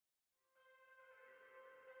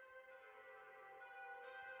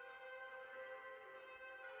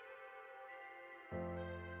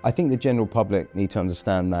I think the general public need to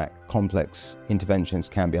understand that complex interventions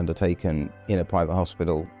can be undertaken in a private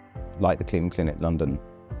hospital like the Cleveland Clinic London.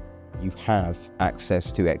 You have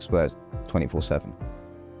access to experts 24/7.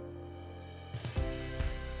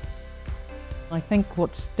 I think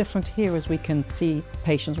what's different here is we can see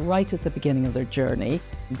patients right at the beginning of their journey.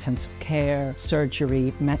 Intensive care,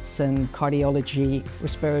 surgery, medicine, cardiology,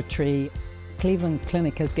 respiratory. Cleveland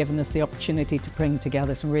Clinic has given us the opportunity to bring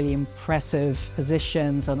together some really impressive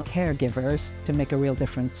physicians and caregivers to make a real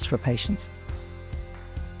difference for patients.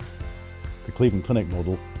 The Cleveland Clinic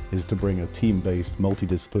model is to bring a team-based,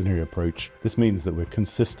 multidisciplinary approach. This means that we're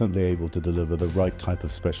consistently able to deliver the right type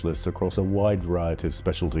of specialists across a wide variety of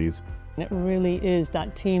specialties. It really is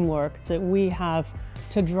that teamwork that we have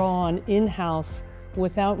to draw on in-house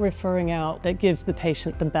without referring out that gives the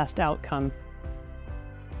patient the best outcome.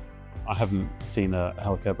 I haven't seen a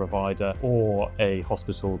healthcare provider or a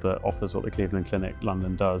hospital that offers what the Cleveland Clinic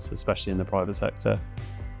London does, especially in the private sector.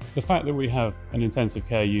 The fact that we have an intensive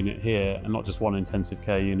care unit here, and not just one intensive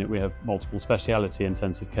care unit, we have multiple speciality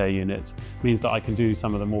intensive care units, means that I can do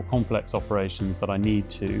some of the more complex operations that I need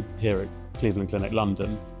to here at Cleveland Clinic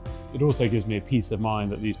London. It also gives me a peace of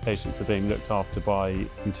mind that these patients are being looked after by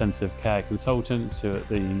intensive care consultants who are at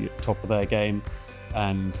the top of their game,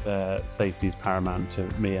 and their safety is paramount to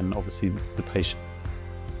me and obviously the patient.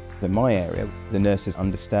 In my area, the nurses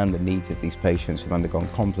understand the needs of these patients who've undergone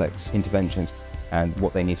complex interventions and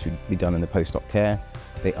what they need to be done in the post-op care.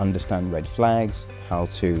 They understand red flags, how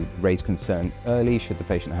to raise concern early should the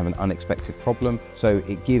patient have an unexpected problem. So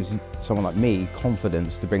it gives someone like me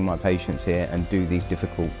confidence to bring my patients here and do these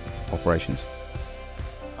difficult operations.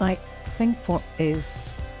 I think what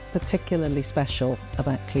is particularly special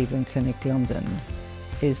about Cleveland Clinic London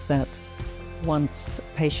is that once a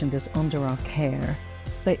patient is under our care,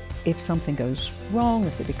 if something goes wrong,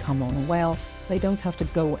 if they become unwell, they don't have to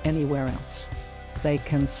go anywhere else. They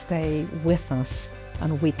can stay with us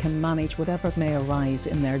and we can manage whatever may arise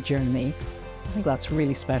in their journey. I think that's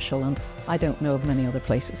really special, and I don't know of many other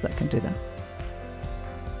places that can do that.